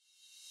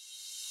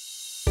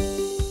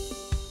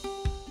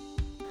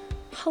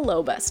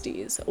Hello,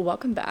 besties.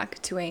 Welcome back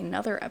to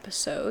another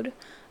episode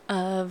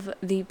of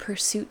The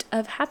Pursuit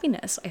of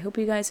Happiness. I hope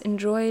you guys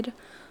enjoyed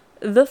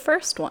the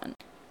first one.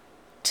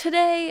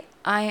 Today,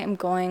 I am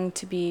going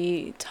to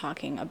be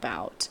talking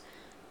about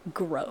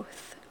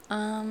growth.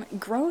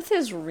 Growth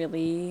is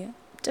really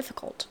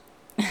difficult.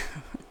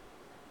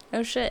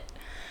 Oh shit.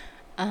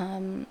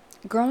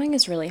 Growing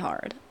is really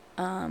hard.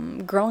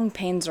 Growing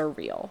pains are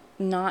real,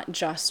 not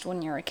just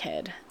when you're a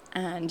kid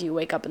and you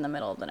wake up in the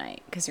middle of the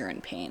night because you're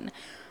in pain.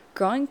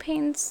 Growing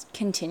pains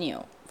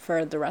continue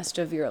for the rest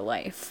of your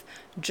life,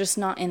 just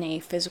not in a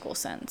physical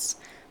sense,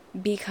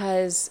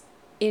 because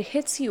it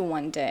hits you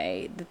one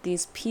day that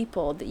these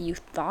people that you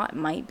thought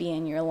might be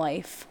in your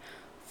life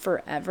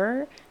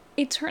forever,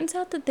 it turns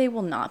out that they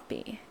will not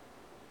be,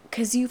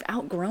 because you've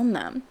outgrown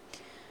them.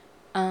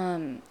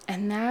 And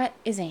that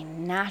is a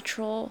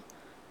natural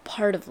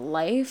part of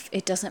life.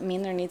 It doesn't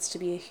mean there needs to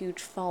be a huge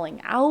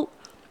falling out.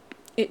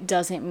 It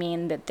doesn't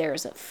mean that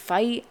there's a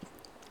fight.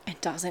 It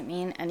doesn't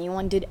mean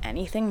anyone did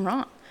anything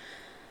wrong.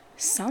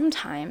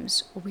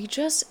 Sometimes we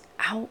just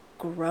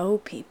outgrow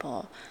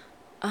people.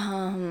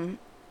 And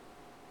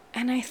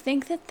I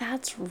think that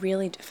that's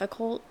really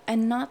difficult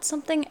and not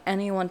something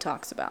anyone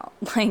talks about.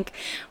 Like,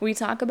 we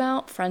talk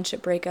about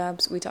friendship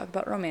breakups, we talk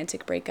about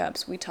romantic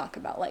breakups, we talk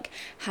about, like,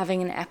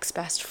 having an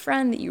ex-best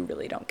friend that you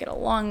really don't get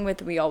along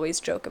with. We always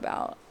joke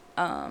about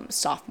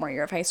sophomore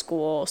year of high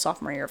school,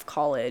 sophomore year of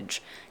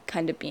college,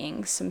 kind of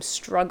being some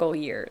struggle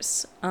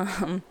years.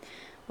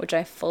 Which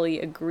I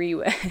fully agree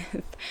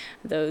with.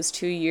 Those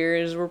 2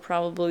 years were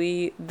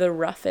probably the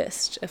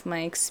roughest of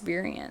my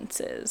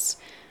experiences.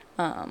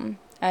 I'm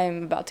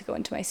about to go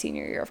into my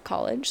senior year of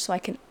college, so I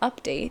can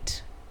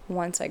update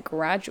once I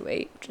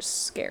graduate, which is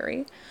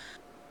scary.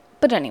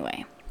 But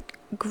anyway,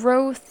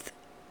 growth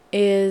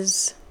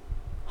is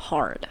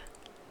hard.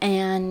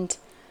 And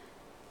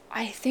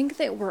I think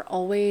that we're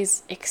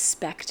always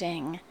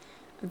expecting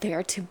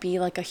there to be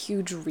like a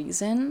huge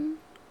reason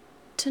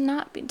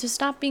to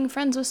stop being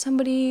friends with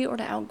somebody or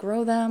to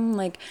outgrow them.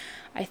 Like,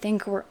 I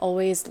think we're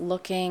always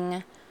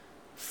looking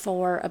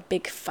for a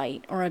big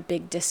fight or a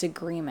big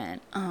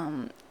disagreement,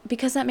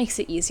 because that makes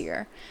it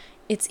easier.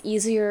 It's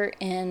easier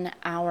in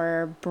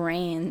our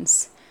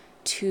brains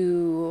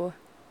to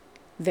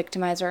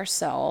victimize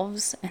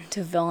ourselves and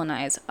to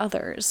villainize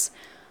others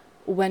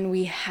when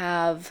we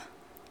have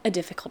a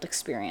difficult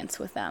experience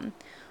with them.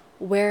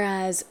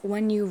 Whereas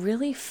when you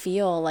really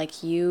feel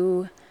like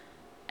you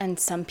and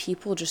some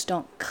people just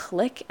don't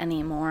click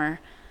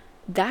anymore,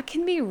 that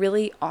can be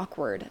really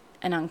awkward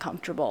and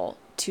uncomfortable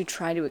to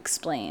try to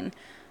explain.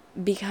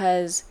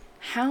 Because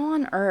how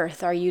on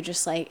earth are you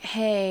just like,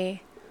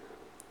 hey,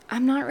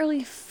 I'm not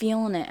really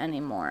feeling it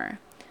anymore?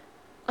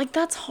 Like,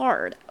 that's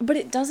hard, but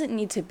it doesn't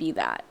need to be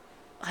that.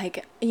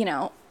 Like,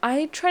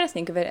 I try to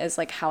think of it as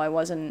like how I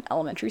was in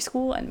elementary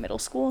school and middle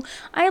school.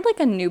 I had like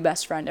a new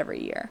best friend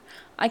every year.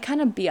 I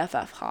kind of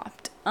BFF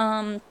hopped.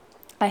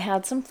 I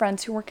had some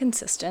friends who were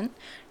consistent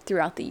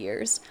throughout the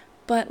years,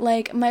 but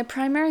like my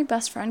primary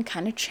best friend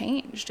kind of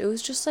changed. It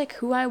was just like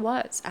who I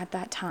was at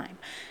that time.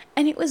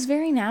 And it was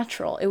very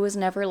natural. It was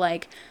never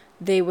like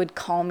they would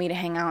call me to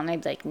hang out and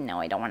I'd be like, no,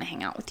 I don't want to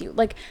hang out with you.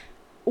 Like,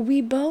 we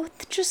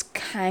both just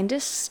kind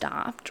of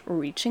stopped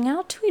reaching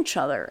out to each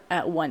other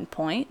at one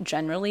point.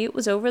 Generally, it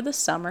was over the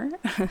summer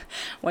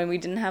when we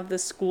didn't have the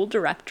school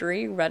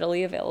directory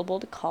readily available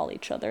to call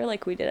each other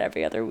like we did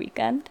every other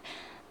weekend.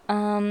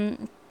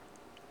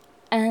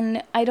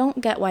 And I don't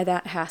get why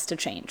that has to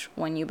change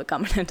when you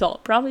become an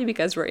adult. Probably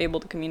because we're able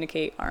to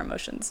communicate our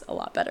emotions a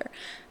lot better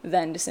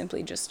than to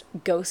simply just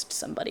ghost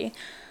somebody.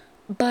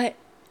 But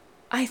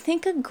I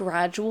think a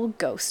gradual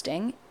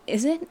ghosting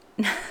isn't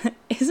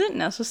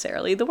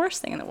necessarily the worst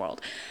thing in the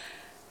world.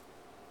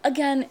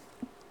 Again,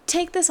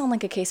 take this on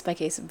like a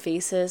case-by-case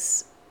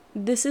basis.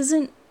 This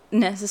isn't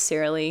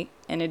necessarily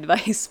an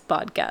advice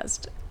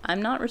podcast.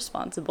 I'm not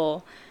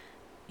responsible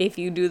if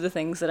you do the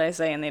things that I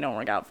say and they don't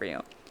work out for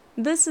you.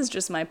 This is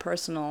just my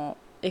personal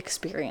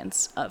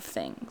experience of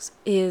things,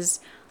 is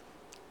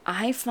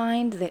I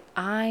find that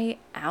I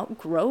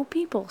outgrow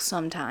people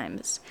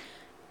sometimes.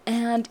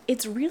 And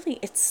it's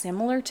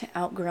similar to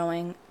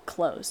outgrowing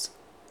clothes,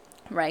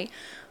 right?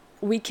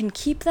 We can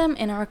keep them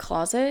in our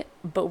closet,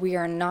 but we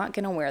are not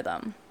going to wear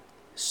them.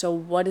 So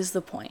what is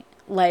the point?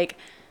 Like,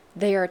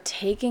 they are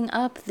taking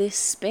up this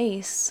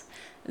space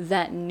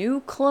that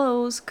new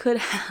clothes could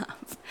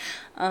have.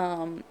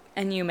 And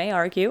you may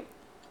argue,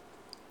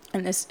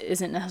 and this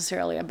isn't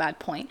necessarily a bad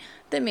point,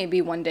 that maybe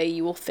one day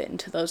you will fit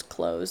into those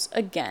clothes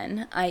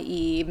again,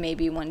 i.e.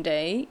 maybe one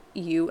day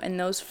you and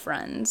those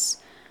friends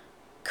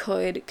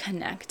could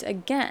connect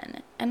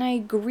again. And I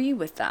agree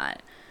with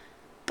that.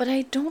 But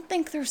I don't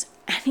think there's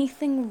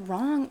anything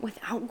wrong with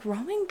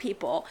outgrowing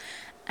people.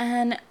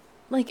 And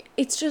like,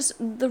 it's just,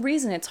 the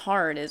reason it's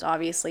hard is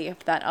obviously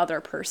if that other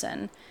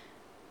person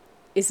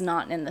is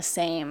not in the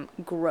same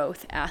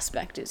growth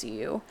aspect as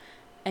you,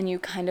 and you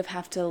kind of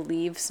have to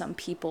leave some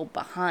people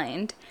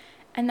behind.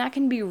 And that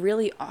can be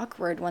really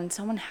awkward when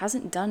someone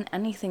hasn't done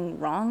anything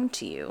wrong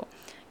to you.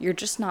 You're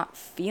just not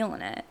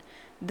feeling it.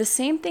 The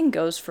same thing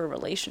goes for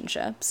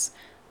relationships,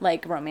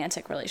 like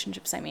romantic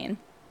relationships, I mean.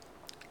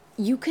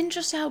 You can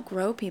just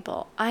outgrow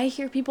people. I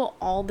hear people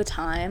all the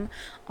time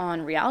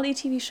on reality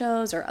TV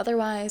shows or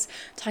otherwise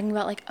talking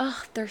about like,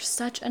 oh, they're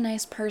such a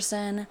nice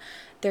person.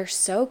 They're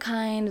so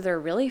kind. They're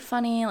really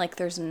funny. Like,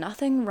 there's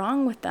nothing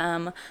wrong with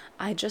them.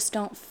 I just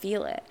don't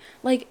feel it.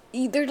 Like,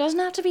 there doesn't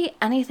have to be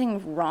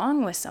anything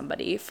wrong with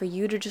somebody for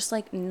you to just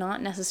like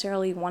not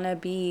necessarily want to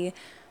be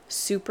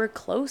super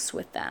close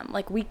with them.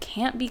 Like, we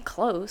can't be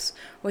close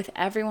with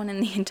everyone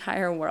in the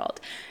entire world.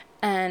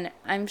 And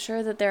I'm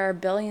sure that there are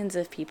billions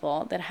of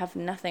people that have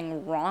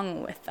nothing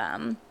wrong with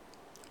them.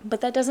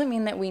 But that doesn't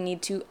mean that we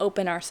need to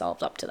open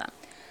ourselves up to them.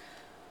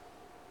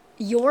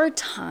 Your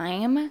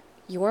time,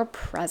 your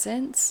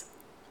presence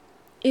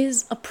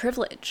is a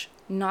privilege,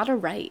 not a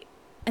right.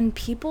 And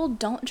people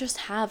don't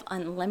just have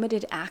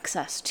unlimited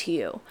access to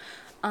you,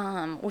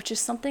 which is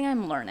something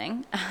I'm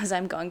learning as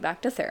I'm going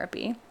back to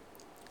therapy.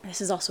 This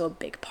is also a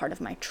big part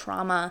of my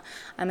trauma.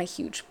 I'm a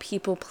huge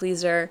people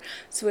pleaser.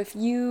 So if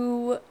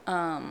you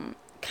kind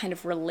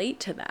of relate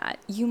to that,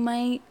 you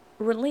might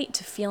relate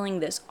to feeling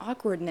this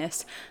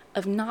awkwardness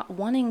of not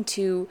wanting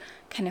to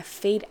kind of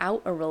fade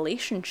out a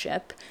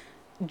relationship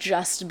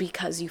just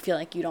because you feel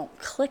like you don't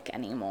click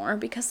anymore,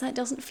 because that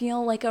doesn't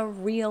feel like a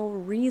real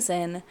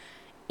reason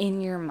in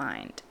your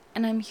mind.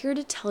 And I'm here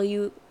to tell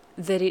you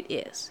that it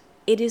is.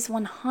 It is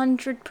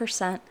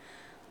 100%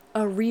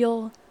 a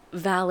real,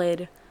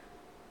 valid,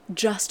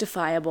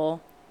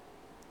 justifiable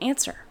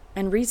answer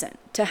and reason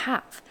to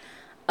have.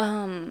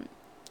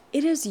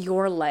 It is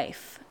your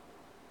life,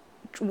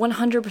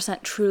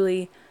 100%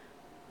 truly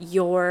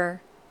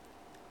your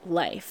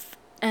life.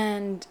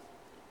 And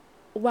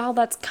while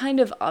that's kind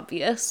of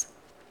obvious,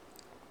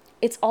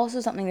 it's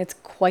also something that's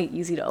quite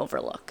easy to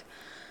overlook,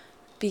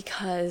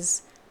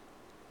 because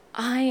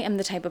I am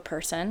the type of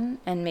person,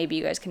 and maybe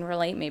you guys can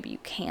relate, maybe you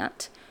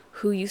can't,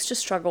 who used to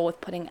struggle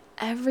with putting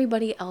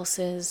everybody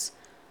else's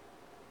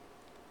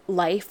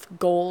life,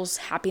 goals,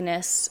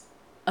 happiness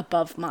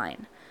above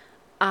mine.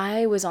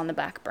 I was on the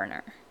back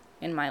burner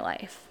in my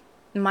life.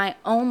 My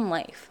own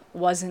life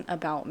wasn't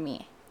about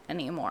me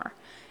anymore.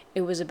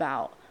 It was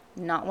about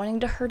not wanting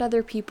to hurt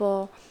other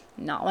people,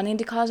 not wanting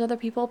to cause other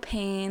people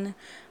pain,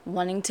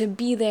 wanting to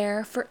be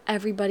there for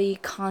everybody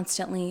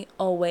constantly,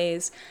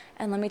 always.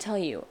 And let me tell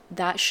you,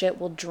 that shit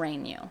will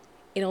drain you.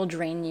 It'll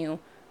drain you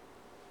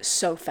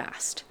so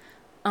fast.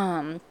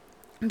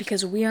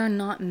 Because we are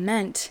not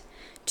meant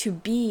to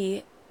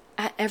be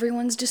at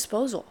everyone's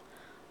disposal.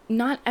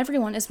 Not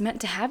everyone is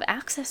meant to have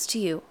access to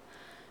you,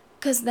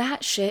 because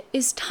that shit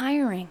is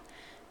tiring.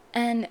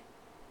 And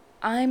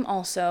I'm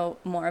also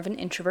more of an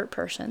introvert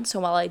person, so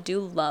while I do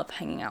love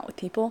hanging out with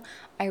people,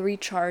 I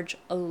recharge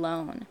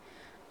alone.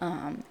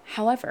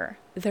 However,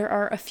 there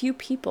are a few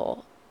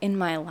people in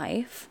my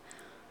life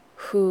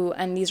who,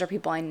 and these are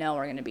people I know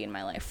are going to be in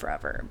my life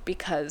forever,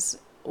 because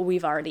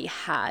we've already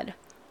had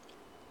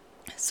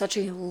such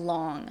a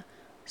long,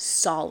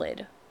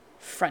 solid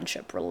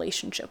friendship,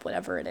 relationship,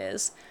 whatever it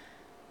is.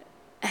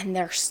 And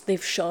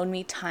they've shown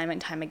me time and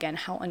time again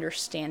how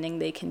understanding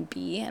they can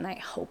be, and I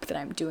hope that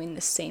I'm doing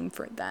the same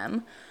for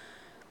them.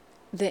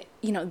 That,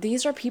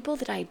 these are people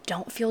that I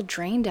don't feel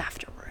drained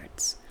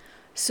afterwards.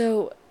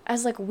 So,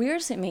 as like weird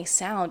as it may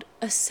sound,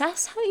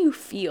 assess how you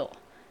feel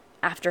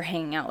after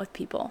hanging out with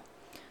people.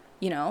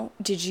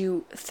 Did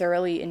you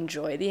thoroughly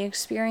enjoy the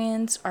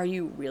experience? Are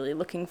you really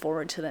looking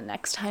forward to the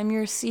next time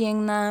you're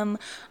seeing them?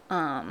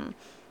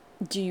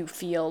 Do you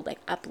feel like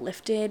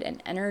uplifted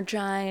and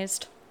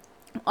energized?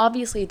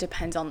 Obviously, it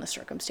depends on the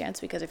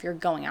circumstance, because if you're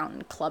going out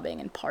and clubbing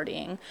and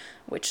partying,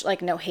 which,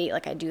 like, no hate,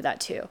 like, I do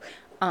that too,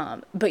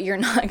 but you're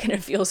not going to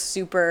feel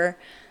super,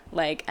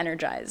 like,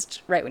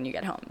 energized right when you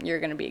get home. You're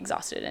going to be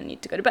exhausted and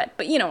need to go to bed,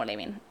 but you know what I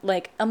mean.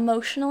 Like,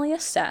 emotionally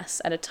assess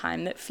at a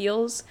time that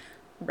feels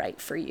right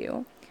for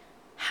you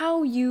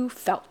how you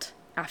felt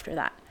after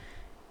that,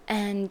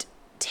 and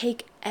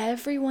take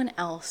everyone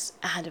else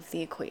out of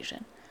the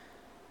equation.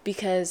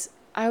 Because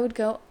I would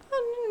go,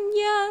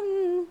 yeah,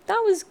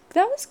 that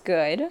was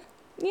good.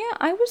 Yeah,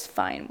 I was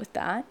fine with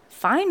that.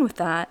 Fine with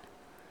that.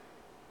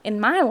 In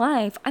my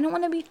life, I don't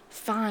want to be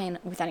fine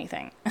with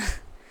anything.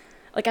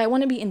 Like, I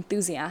want to be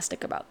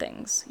enthusiastic about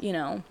things,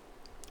 And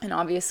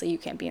obviously, you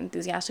can't be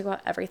enthusiastic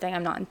about everything.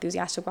 I'm not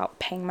enthusiastic about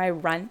paying my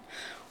rent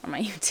or my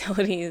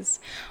utilities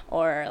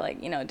or,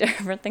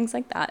 different things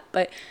like that.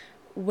 But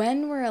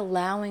when we're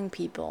allowing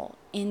people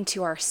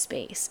into our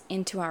space,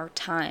 into our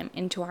time,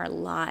 into our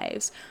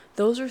lives,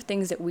 those are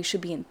things that we should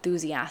be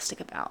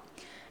enthusiastic about.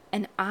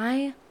 And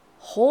I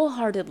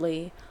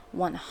wholeheartedly,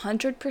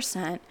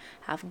 100%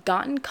 have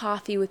gotten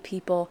coffee with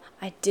people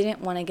I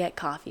didn't want to get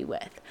coffee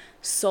with,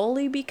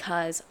 solely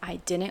because I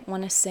didn't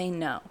want to say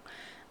no.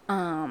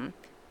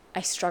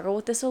 I struggle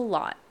with this a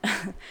lot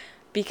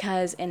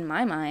because in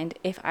my mind,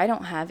 if I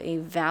don't have a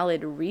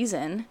valid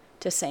reason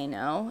to say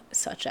no,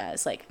 such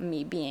as like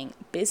me being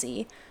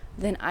busy,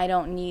 then I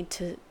don't need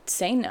to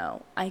say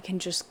no. I can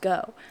just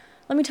go.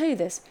 Let me tell you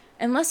this,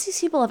 unless these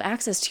people have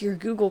access to your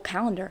Google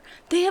Calendar,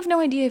 they have no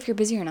idea if you're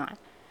busy or not.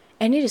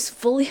 And it is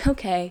fully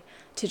okay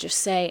to just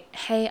say,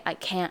 hey, I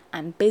can't,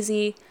 I'm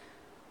busy.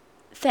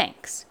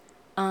 Thanks.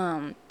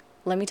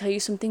 Let me tell you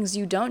some things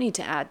you don't need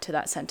to add to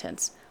that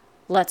sentence.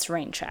 Let's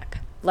rain check.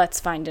 Let's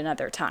find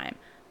another time.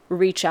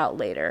 Reach out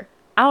later.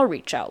 I'll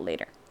reach out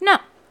later. No.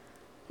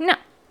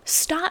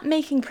 Stop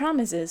making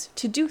promises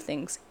to do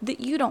things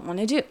that you don't want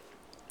to do.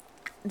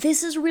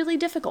 This is really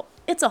difficult.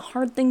 It's a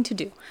hard thing to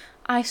do.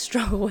 I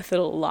struggle with it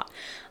a lot.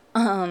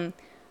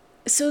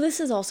 So this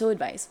is also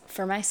advice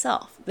for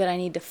myself that I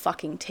need to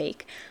fucking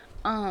take.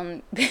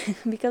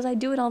 Because I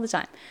do it all the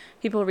time.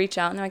 People reach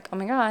out and they're like, oh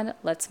my God,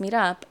 let's meet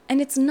up.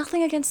 And it's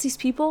nothing against these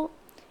people.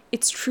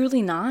 It's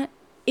truly not.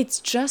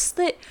 It's just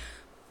that,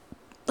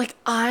 like,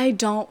 I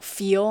don't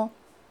feel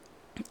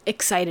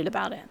excited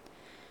about it.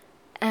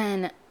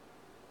 And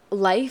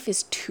life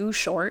is too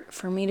short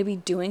for me to be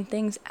doing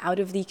things out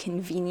of the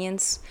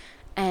convenience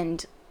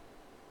and,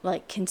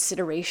 like,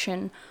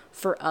 consideration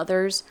for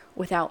others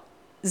without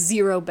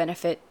zero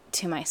benefit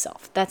to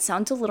myself. That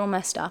sounds a little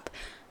messed up.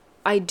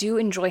 I do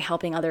enjoy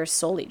helping others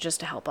solely just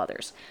to help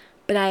others.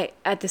 But I,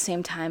 at the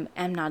same time,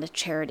 am not a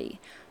charity.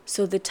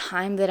 So the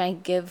time that I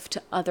give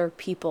to other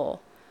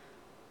people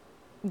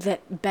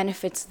that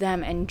benefits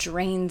them and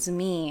drains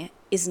me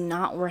is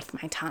not worth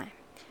my time.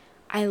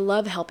 I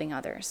love helping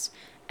others.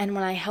 And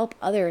when I help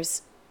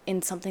others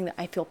in something that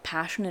I feel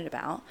passionate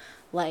about,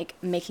 like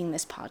making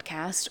this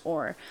podcast,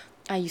 or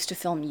I used to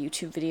film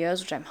YouTube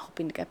videos, which I'm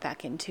hoping to get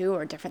back into,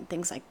 or different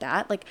things like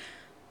that, like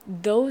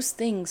those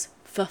things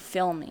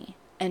fulfill me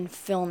and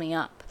fill me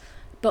up.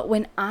 But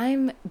when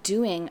I'm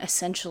doing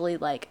essentially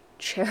like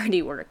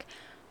charity work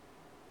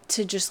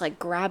to just like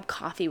grab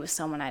coffee with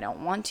someone I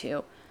don't want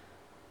to,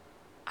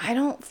 I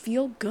don't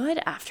feel good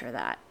after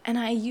that. And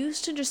I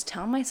used to just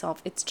tell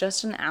myself it's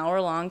just an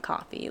hour-long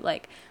coffee.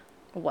 Like,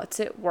 what's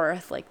it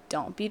worth? Like,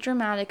 don't be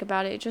dramatic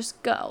about it.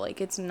 Just go. Like,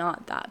 it's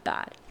not that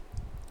bad.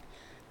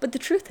 But the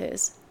truth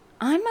is,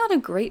 I'm not a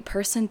great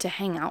person to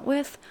hang out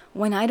with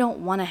when I don't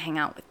want to hang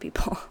out with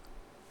people.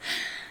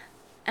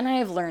 And I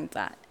have learned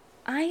that.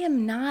 I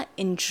am not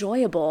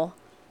enjoyable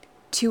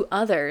to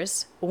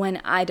others when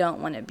I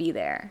don't want to be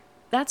there.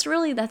 That's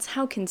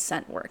how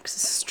consent works.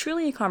 This is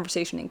truly a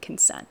conversation in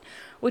consent,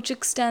 which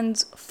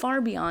extends far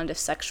beyond a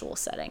sexual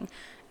setting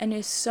and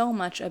is so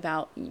much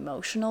about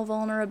emotional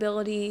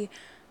vulnerability,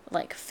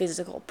 like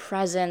physical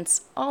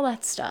presence, all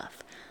that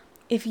stuff.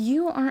 If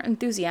you aren't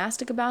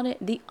enthusiastic about it,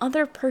 the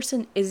other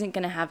person isn't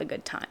going to have a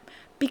good time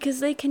because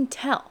they can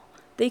tell.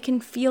 They can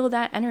feel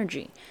that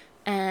energy.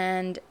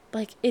 And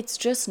like, it's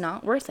just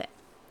not worth it.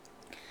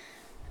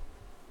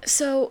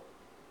 So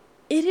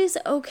it is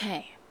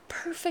okay,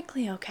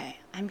 perfectly okay.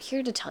 I'm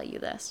here to tell you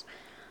this,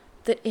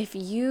 that if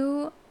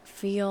you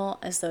feel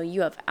as though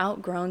you have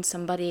outgrown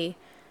somebody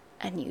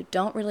and you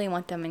don't really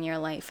want them in your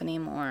life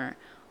anymore,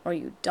 or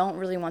you don't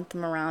really want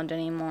them around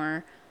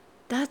anymore,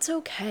 that's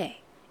okay.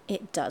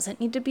 It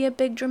doesn't need to be a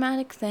big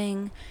dramatic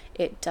thing.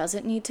 It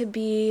doesn't need to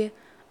be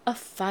a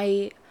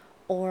fight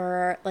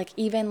or like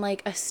even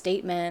like a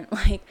statement.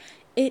 Like,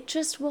 it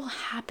just will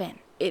happen.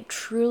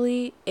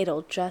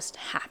 It'll just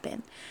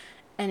happen.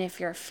 And if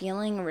you're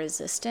feeling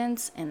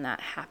resistance in that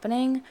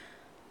happening,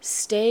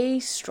 stay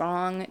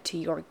strong to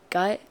your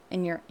gut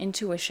and your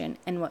intuition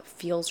and what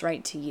feels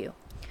right to you.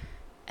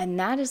 And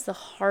that is the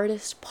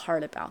hardest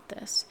part about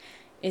this,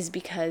 is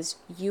because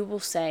you will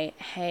say,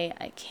 hey,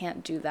 I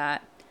can't do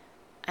that.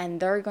 And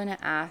they're going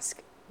to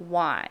ask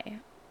why,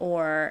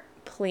 or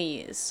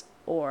please,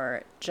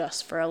 or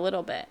just for a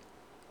little bit.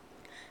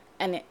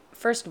 And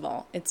first of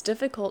all, it's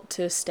difficult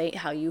to state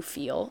how you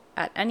feel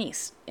at any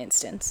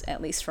instance,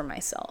 at least for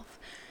myself.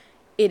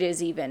 It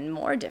is even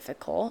more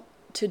difficult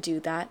to do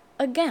that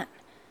again,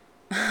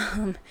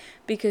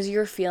 because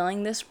you're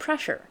feeling this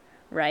pressure,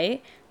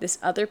 right? This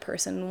other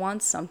person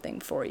wants something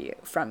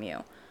from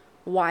you.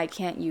 Why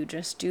can't you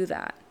just do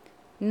that?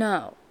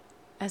 No,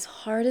 as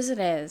hard as it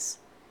is,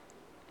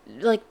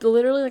 like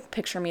literally like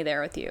picture me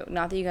there with you.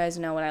 Not that you guys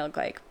know what I look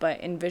like,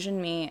 but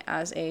envision me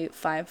as a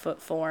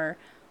 5'4"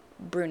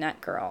 brunette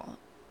girl,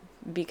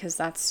 because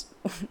that's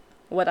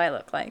what I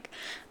look like.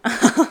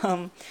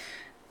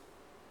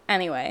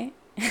 Anyway,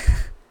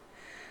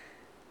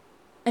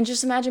 and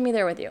just imagine me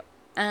there with you,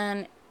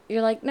 and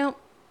you're like, nope,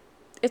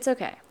 it's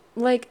okay.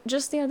 Like,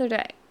 just the other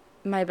day,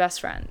 my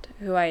best friend,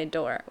 who I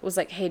adore, was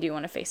like, hey, do you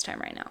want to FaceTime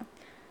right now?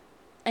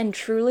 And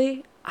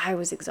truly, I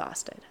was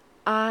exhausted.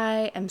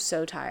 I am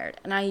so tired.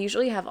 And I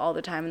usually have all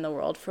the time in the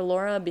world for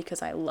Laura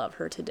because I love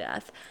her to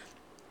death.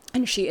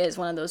 And she is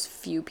one of those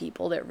few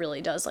people that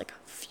really does like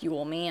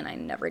fuel me, and I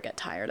never get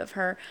tired of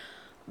her.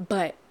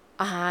 But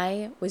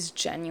I was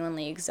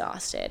genuinely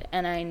exhausted,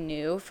 and I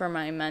knew for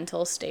my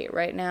mental state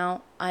right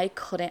now, I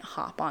couldn't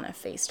hop on a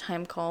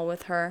FaceTime call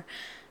with her,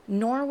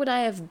 nor would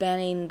I have been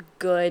a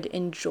good,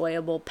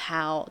 enjoyable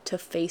pal to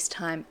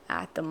FaceTime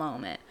at the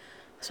moment.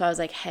 So I was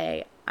like,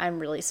 hey, I'm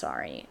really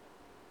sorry.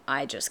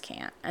 I just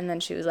can't. And then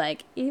she was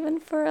like, even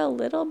for a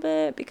little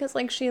bit, because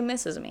like she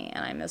misses me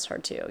and I miss her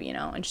too, you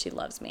know, and she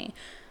loves me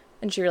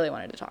and she really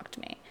wanted to talk to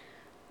me.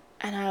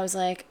 And I was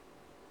like,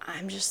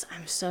 I'm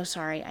so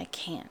sorry, I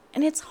can't.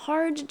 And it's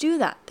hard to do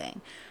that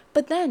thing.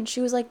 But then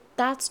she was like,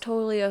 that's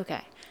totally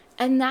okay.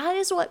 And that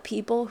is what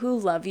people who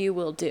love you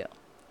will do.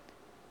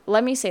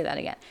 Let me say that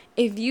again.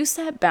 If you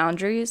set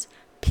boundaries,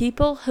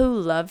 people who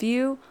love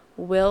you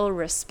will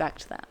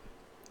respect them.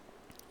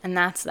 And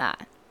that's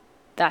that.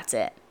 That's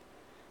it.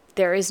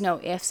 There is no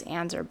ifs,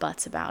 ands, or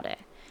buts about it.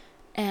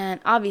 And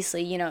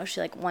obviously,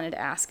 she wanted to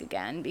ask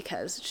again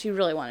because she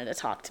really wanted to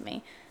talk to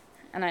me.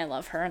 And I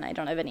love her and I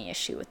don't have any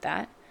issue with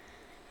that.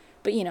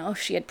 But, if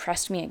she had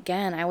pressed me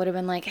again, I would have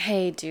been like,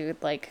 hey, dude,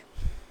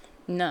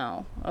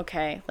 no,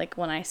 okay?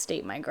 When I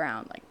state my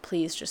ground,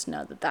 please just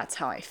know that that's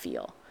how I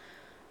feel.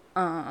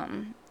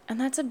 And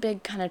that's a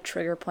big kind of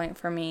trigger point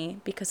for me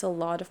because a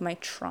lot of my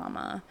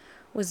trauma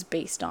was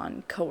based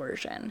on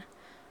coercion.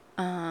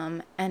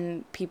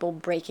 And people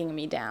breaking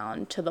me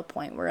down to the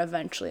point where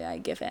eventually I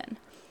give in.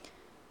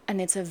 And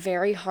it's a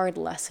very hard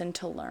lesson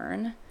to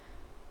learn,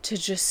 to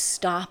just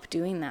stop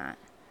doing that,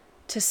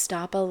 to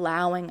stop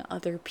allowing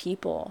other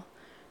people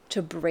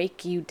to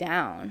break you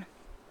down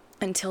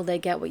until they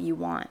get what you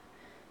want.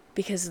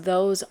 Because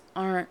those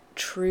aren't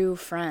true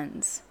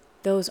friends.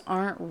 Those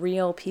aren't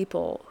real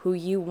people who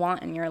you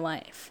want in your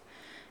life.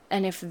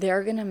 And if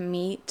they're going to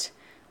meet,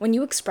 when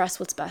you express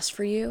what's best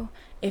for you,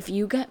 if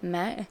you get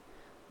met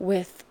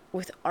with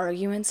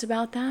arguments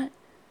about that,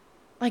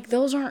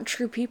 those aren't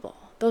true people.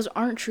 Those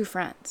aren't true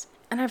friends.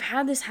 And I've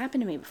had this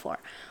happen to me before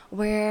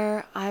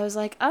where I was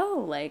like,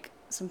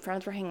 some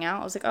friends were hanging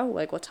out. I was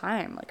like, what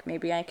time?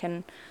 Maybe I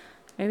want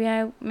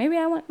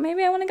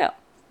to go.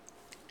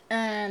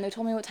 And they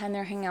told me what time they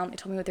were hanging out. They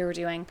told me what they were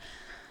doing.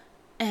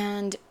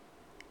 And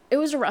it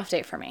was a rough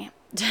day for me.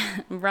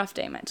 Rough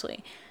day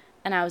mentally.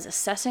 And I was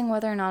assessing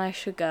whether or not I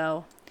should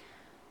go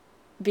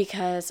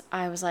because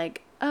I was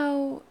like,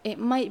 it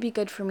might be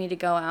good for me to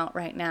go out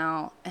right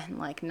now and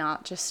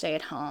not just stay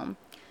at home.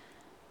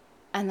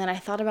 And then I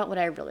thought about what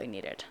I really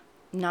needed.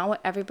 Not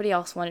what everybody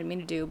else wanted me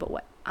to do, but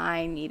what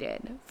I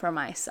needed for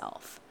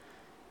myself.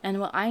 And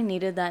what I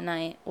needed that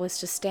night was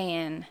to stay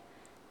in,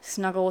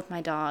 snuggle with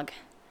my dog,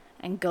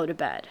 and go to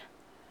bed.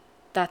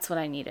 That's what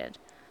I needed.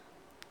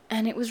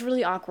 And it was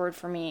really awkward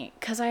for me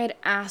because I had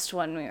asked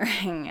when we were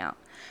hanging out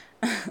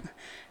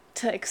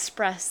to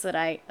express that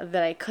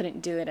I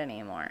couldn't do it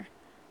anymore.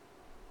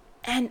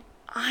 And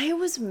I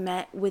was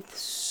met with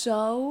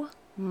so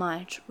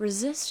much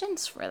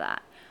resistance for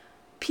that.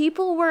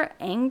 People were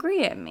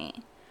angry at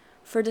me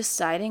for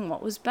deciding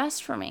what was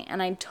best for me.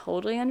 And I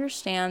totally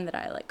understand that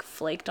I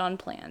flaked on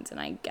plans, and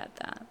I get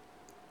that.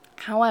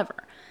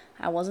 However,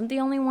 I wasn't the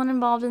only one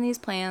involved in these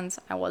plans.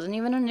 I wasn't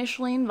even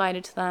initially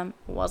invited to them.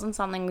 It wasn't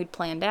something we'd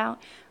planned out.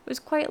 It was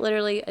quite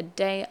literally a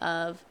day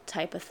of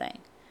type of thing.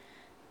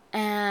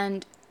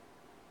 And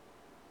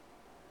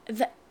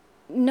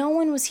no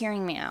one was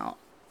hearing me out.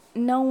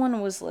 No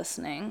one was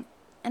listening.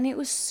 And it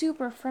was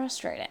super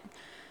frustrating.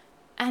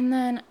 And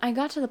then I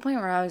got to the point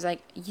where I was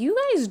like, you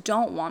guys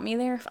don't want me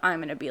there if I'm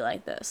going to be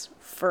like this.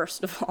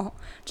 First of all,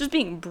 just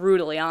being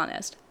brutally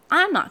honest,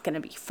 I'm not going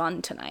to be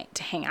fun tonight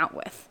to hang out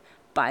with,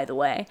 by the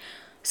way.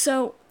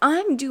 So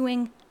I'm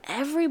doing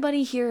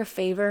everybody here a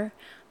favor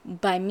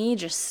by me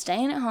just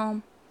staying at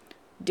home,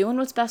 doing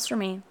what's best for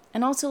me,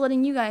 and also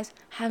letting you guys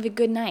have a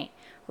good night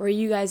where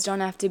you guys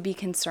don't have to be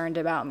concerned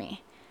about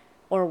me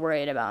or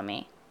worried about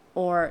me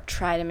or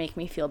try to make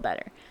me feel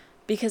better.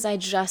 Because I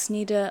just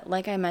need to,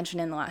 like I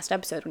mentioned in the last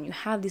episode, when you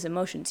have these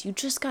emotions, you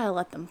just gotta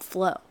let them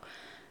flow.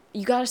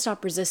 You gotta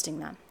stop resisting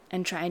them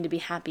and trying to be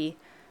happy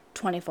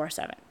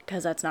 24/7,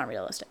 because that's not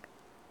realistic.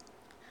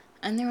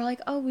 And they were like,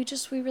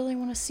 we really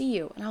want to see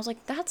you. And I was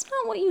like, that's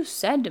not what you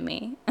said to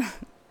me.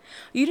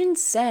 You didn't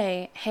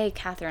say, hey,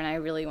 Catherine, I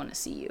really want to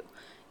see you.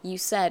 You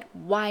said,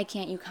 why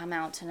can't you come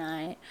out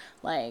tonight?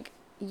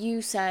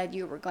 You said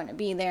you were going to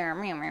be there.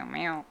 Meow, meow,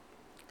 meow.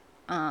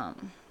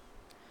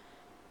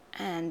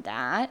 And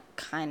that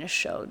kind of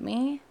showed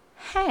me,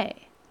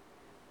 hey,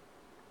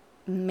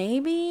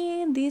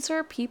 maybe these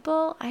are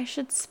people I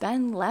should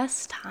spend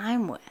less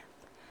time with.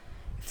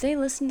 If they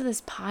listen to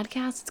this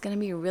podcast, it's going to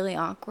be really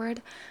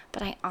awkward,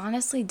 but I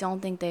honestly don't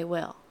think they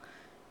will,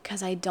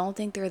 because I don't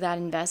think they're that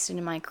invested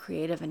in my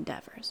creative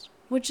endeavors,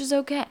 which is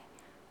okay.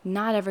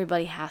 Not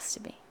everybody has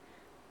to be.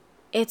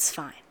 It's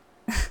fine.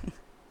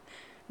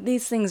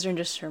 These things are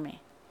just for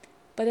me.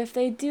 But if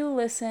they do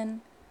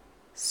listen,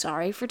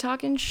 sorry for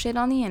talking shit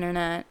on the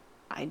internet.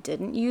 I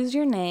didn't use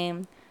your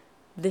name.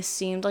 This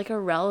seemed like a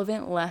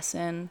relevant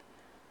lesson.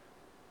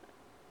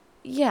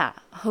 Yeah,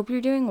 hope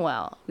you're doing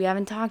well. We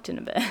haven't talked in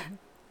a bit.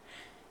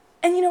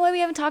 And you know why we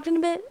haven't talked in a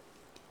bit?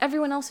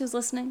 Everyone else who's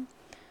listening?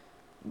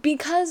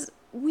 Because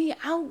we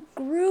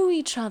outgrew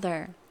each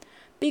other.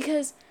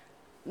 Because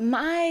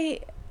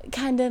my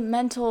kind of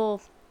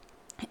mental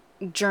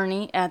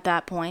journey at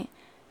that point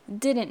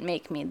didn't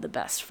make me the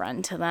best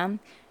friend to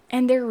them.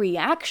 And their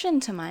reaction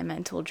to my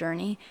mental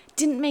journey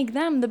didn't make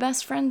them the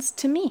best friends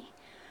to me.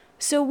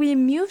 So we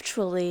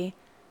mutually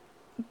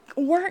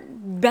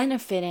weren't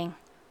benefiting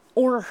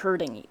or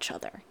hurting each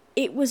other.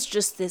 It was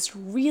just this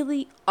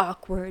really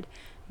awkward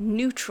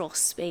neutral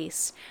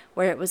space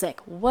where it was like,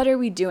 what are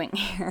we doing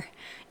here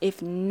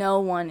if no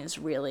one is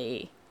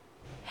really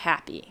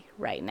happy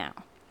right now?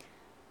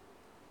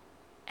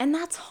 And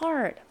that's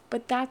hard,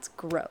 but that's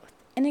growth.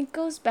 And it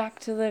goes back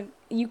to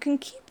you can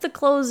keep the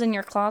clothes in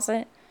your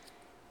closet.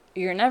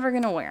 You're never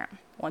going to wear them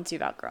once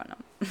you've outgrown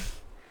them.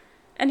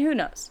 And who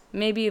knows?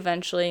 Maybe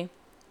eventually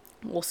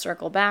we'll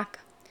circle back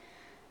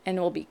and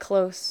we'll be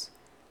close.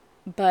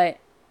 But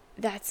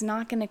that's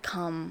not going to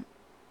come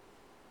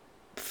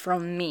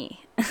from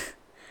me.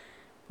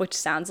 Which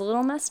sounds a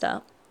little messed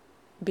up.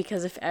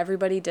 Because if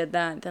everybody did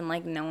that, then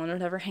like no one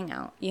would ever hang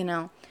out, you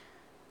know?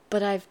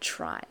 But I've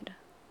tried.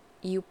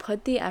 You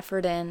put the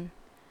effort in.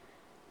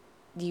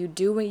 You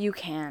do what you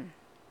can.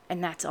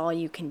 And that's all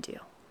you can do.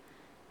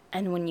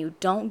 And when you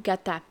don't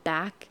get that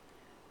back,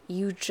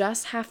 you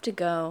just have to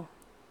go,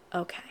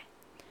 okay.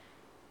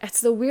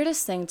 It's the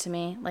weirdest thing to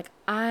me. Like,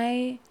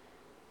 I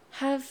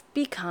have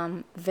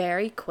become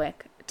very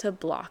quick to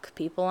block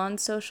people on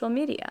social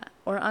media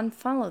or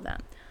unfollow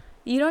them.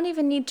 You don't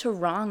even need to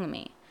wrong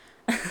me.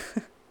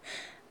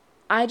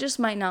 I just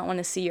might not want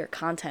to see your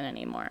content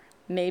anymore.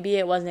 Maybe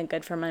it wasn't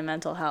good for my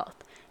mental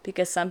health,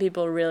 because some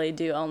people really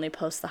do only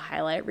post the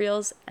highlight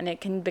reels, and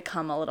it can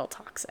become a little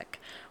toxic,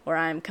 where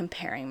I'm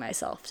comparing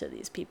myself to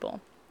these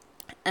people.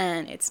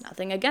 And it's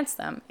nothing against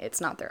them.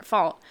 It's not their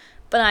fault.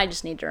 But I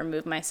just need to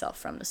remove myself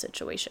from the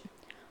situation.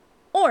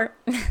 Or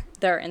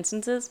there are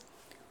instances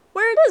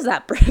where it is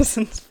that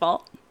person's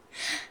fault.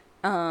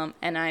 And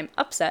I'm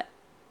upset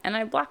and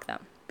I block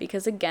them.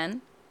 Because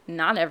again,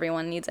 not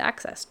everyone needs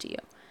access to you.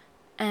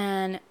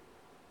 And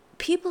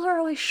people are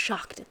always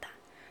shocked at that.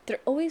 They're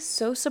always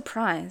so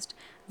surprised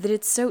that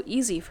it's so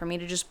easy for me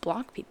to just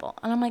block people.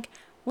 And I'm like,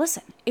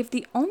 listen, if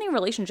the only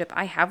relationship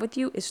I have with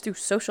you is through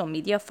social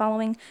media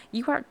following,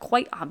 you are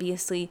quite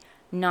obviously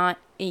not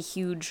a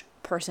huge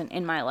person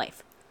in my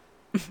life,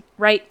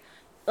 right?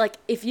 Like,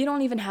 if you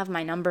don't even have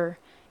my number,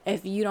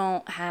 if you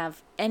don't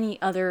have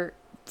any other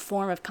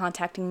form of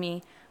contacting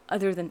me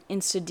other than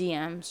Insta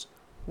DMs,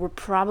 we're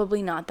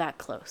probably not that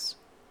close.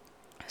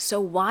 So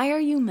why are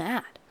you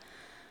mad?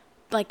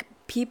 Like,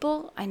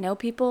 I know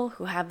people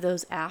who have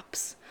those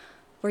apps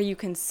where you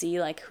can see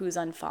like who's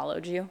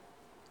unfollowed you.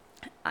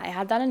 I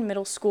had that in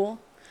middle school.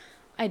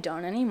 I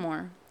don't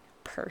anymore.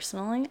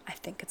 Personally, I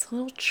think it's a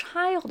little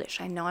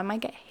childish. I know I might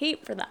get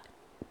hate for that.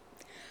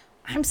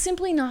 I'm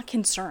simply not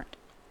concerned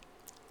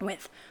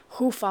with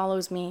who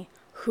follows me,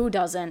 who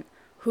doesn't,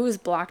 who's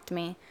blocked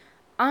me.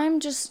 I'm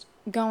just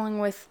going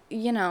with,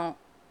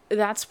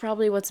 that's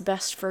probably what's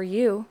best for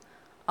you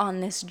on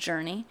this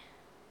journey.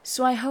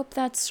 So I hope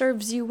that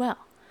serves you well.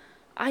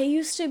 I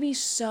used to be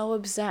so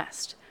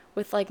obsessed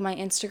with like my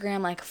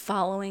Instagram, like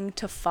following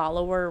to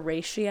follower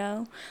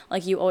ratio.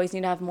 Like you always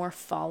need to have more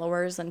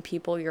followers than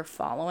people you're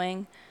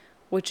following,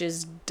 which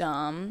is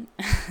dumb.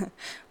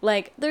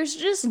 Like there's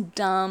just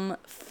dumb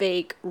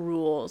fake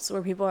rules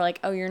where people are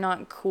like, oh, you're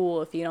not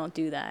cool if you don't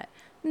do that.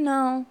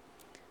 No,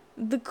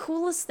 the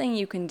coolest thing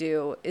you can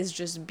do is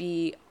just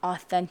be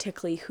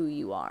authentically who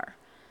you are.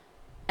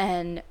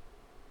 And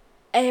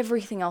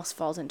everything else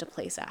falls into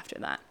place after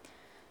that.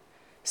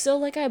 So,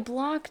 like, I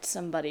blocked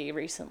somebody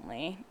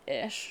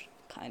recently-ish,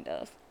 kind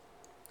of,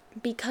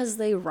 because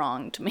they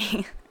wronged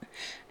me.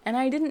 And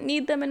I didn't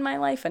need them in my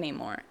life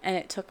anymore. And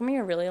it took me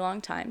a really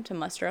long time to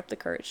muster up the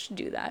courage to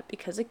do that,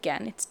 because,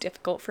 again, it's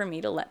difficult for me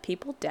to let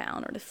people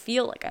down or to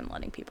feel like I'm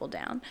letting people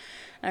down.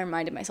 And I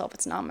reminded myself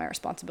it's not my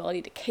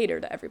responsibility to cater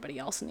to everybody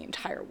else in the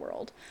entire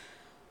world.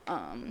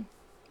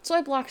 So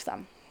I blocked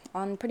them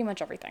on pretty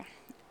much everything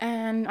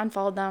and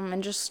unfollowed them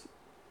and just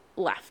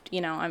left.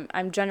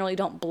 I'm generally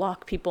don't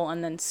block people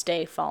and then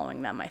stay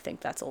following them. I think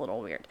that's a little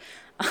weird.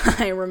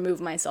 I remove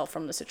myself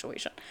from the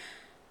situation.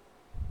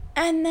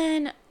 And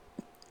then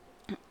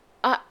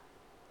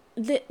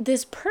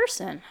this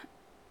person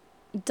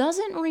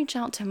doesn't reach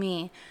out to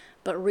me,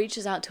 but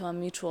reaches out to a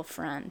mutual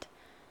friend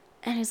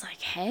and is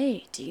like,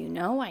 hey, do you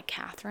know why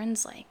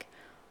Catherine's like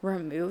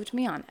removed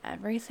me on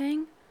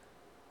everything?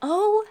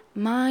 Oh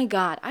my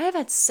God, I have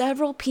had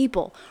several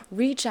people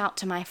reach out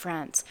to my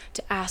friends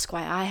to ask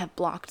why I have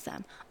blocked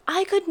them.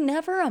 I could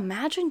never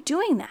imagine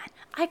doing that.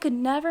 I could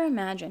never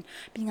imagine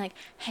being like,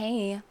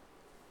 hey,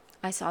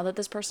 I saw that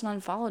this person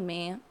unfollowed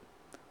me.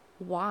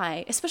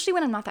 Why? Especially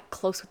when I'm not that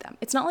close with them.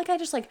 It's not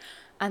like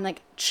I'm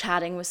like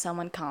chatting with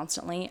someone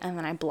constantly and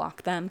then I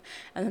block them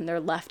and then they're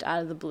left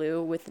out of the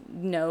blue with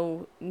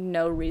no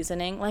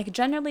reasoning. Like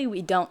generally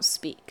we don't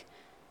speak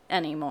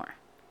anymore.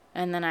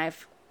 And then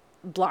I've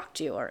blocked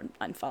you or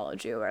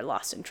unfollowed you or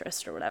lost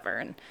interest or whatever,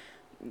 and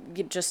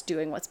you're just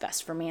doing what's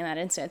best for me in that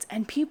instance.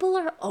 And people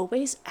are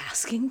always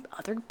asking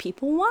other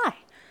people why.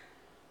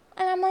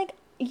 And I'm like,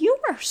 you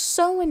are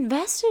so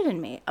invested in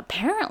me,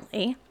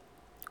 apparently,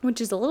 which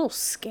is a little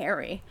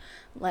scary.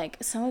 Like,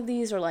 some of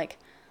these are like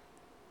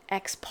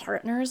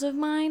ex-partners of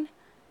mine,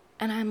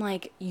 and I'm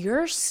like,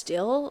 you're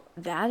still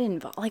that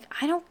involved. Like,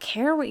 I don't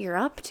care what you're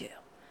up to.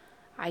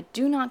 I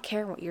do not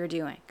care what you're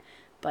doing.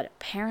 But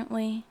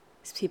apparently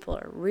these people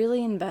are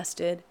really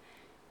invested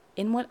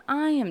in what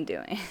I am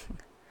doing.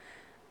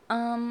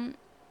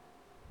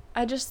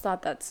 I just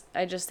think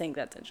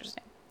that's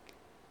interesting.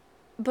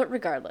 But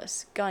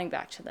regardless, going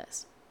back to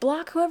this,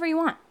 block whoever you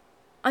want,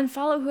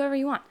 unfollow whoever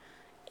you want.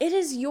 It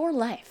is your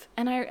life.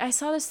 And I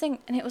saw this thing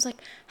and it was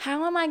like,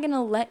 how am I going to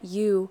let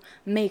you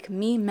make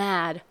me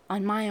mad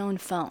on my own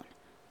phone?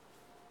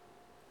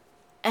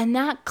 And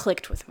that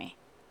clicked with me.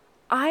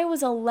 I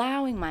was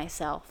allowing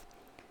myself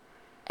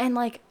and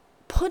like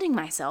putting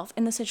myself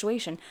in the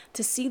situation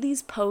to see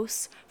these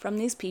posts from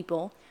these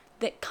people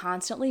that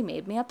constantly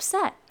made me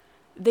upset.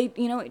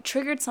 It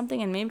triggered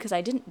something in me because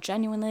I didn't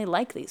genuinely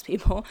like these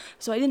people,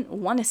 so I didn't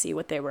want to see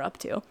what they were up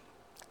to.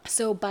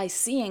 So by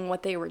seeing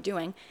what they were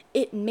doing,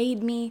 it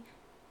made me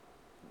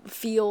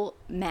feel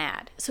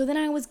mad. So then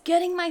I was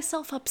getting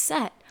myself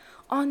upset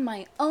on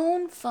my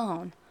own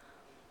phone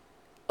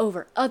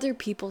over other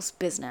people's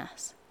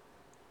business.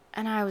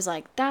 And I was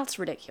like, that's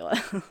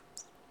ridiculous.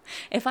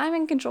 If I'm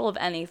in control of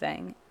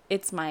anything,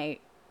 it's my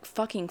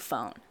fucking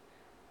phone.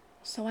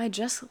 So I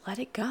just let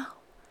it go.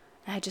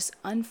 And I just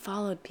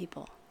unfollowed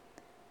people.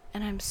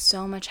 And I'm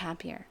so much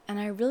happier. And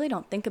I really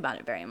don't think about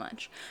it very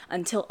much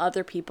until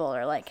other people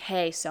are like,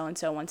 hey,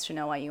 so-and-so wants to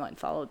know why you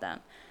unfollowed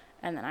them.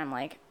 And then I'm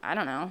like, I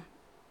don't know.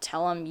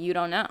 Tell them you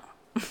don't know.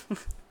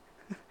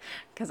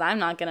 Because I'm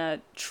not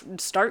going to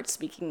start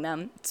speaking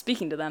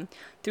to them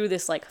through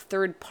this like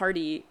third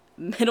party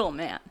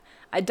middleman.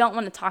 I don't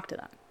want to talk to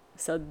them.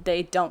 So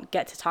they don't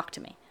get to talk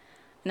to me.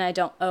 And I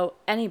don't owe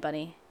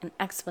anybody an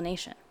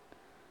explanation.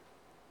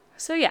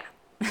 So yeah.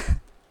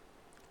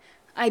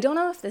 I don't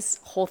know if this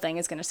whole thing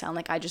is going to sound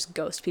like I just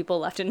ghost people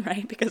left and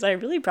right, because I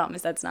really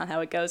promise that's not how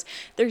it goes.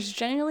 There's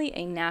generally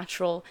a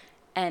natural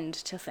end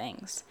to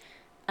things.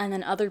 And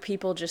then other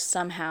people just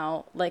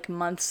somehow, like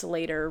months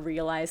later,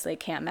 realize they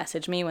can't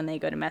message me when they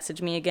go to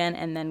message me again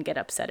and then get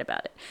upset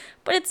about it.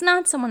 But it's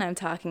not someone I'm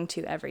talking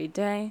to every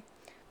day.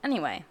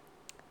 Anyway,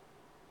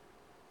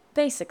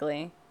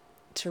 basically,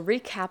 to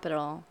recap it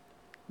all,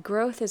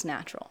 growth is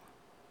natural.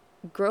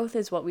 Growth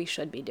is what we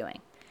should be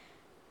doing.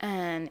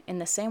 And in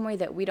the same way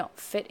that we don't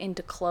fit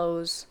into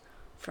clothes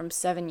from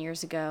 7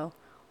 years ago,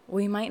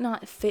 we might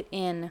not fit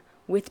in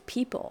with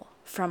people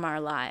from our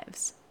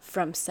lives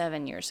from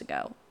 7 years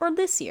ago, or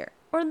this year,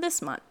 or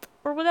this month,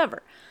 or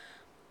whatever.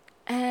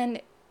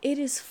 And it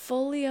is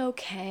fully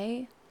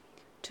okay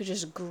to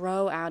just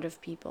grow out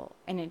of people.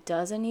 And it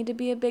doesn't need to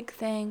be a big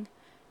thing.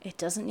 It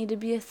doesn't need to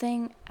be a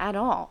thing at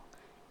all.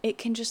 It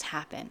can just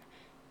happen.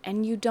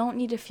 And you don't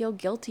need to feel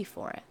guilty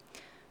for it.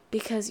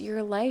 Because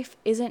your life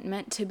isn't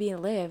meant to be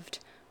lived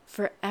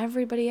for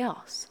everybody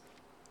else.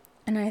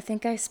 And I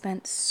think I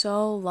spent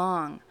so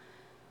long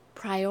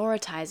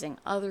prioritizing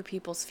other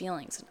people's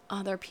feelings and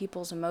other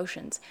people's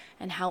emotions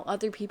and how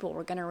other people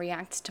were going to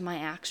react to my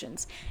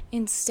actions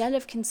instead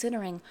of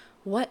considering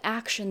what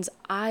actions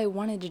I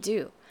wanted to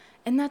do.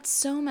 And that's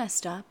so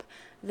messed up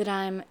that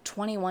I'm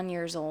 21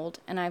 years old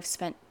and I've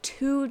spent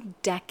 2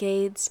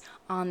 decades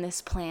on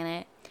this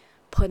planet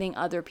putting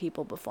other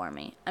people before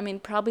me. I mean,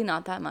 probably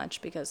not that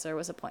much, because there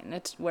was a point in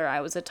it where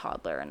I was a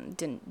toddler and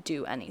didn't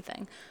do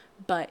anything.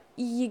 But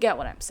you get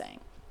what I'm saying.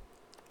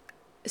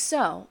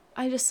 So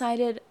I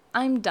decided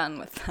I'm done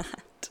with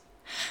that.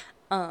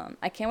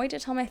 I can't wait to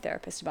tell my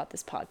therapist about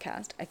this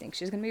podcast. I think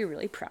she's going to be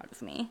really proud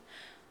of me.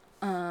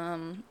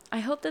 I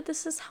hope that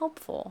this is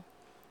helpful.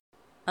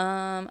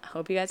 I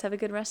hope you guys have a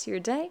good rest of your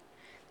day.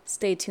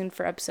 Stay tuned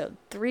for episode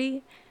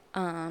 3.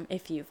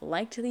 If you've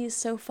liked these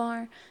so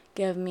far,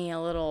 give me a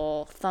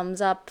little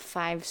thumbs up,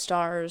 5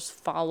 stars,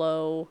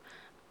 follow,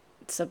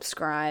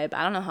 subscribe.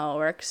 I don't know how it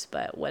works,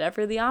 but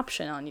whatever the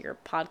option on your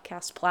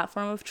podcast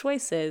platform of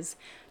choice is,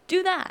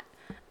 do that.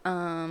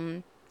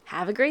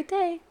 Have a great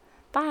day.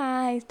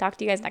 Bye. Talk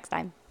to you guys next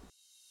time.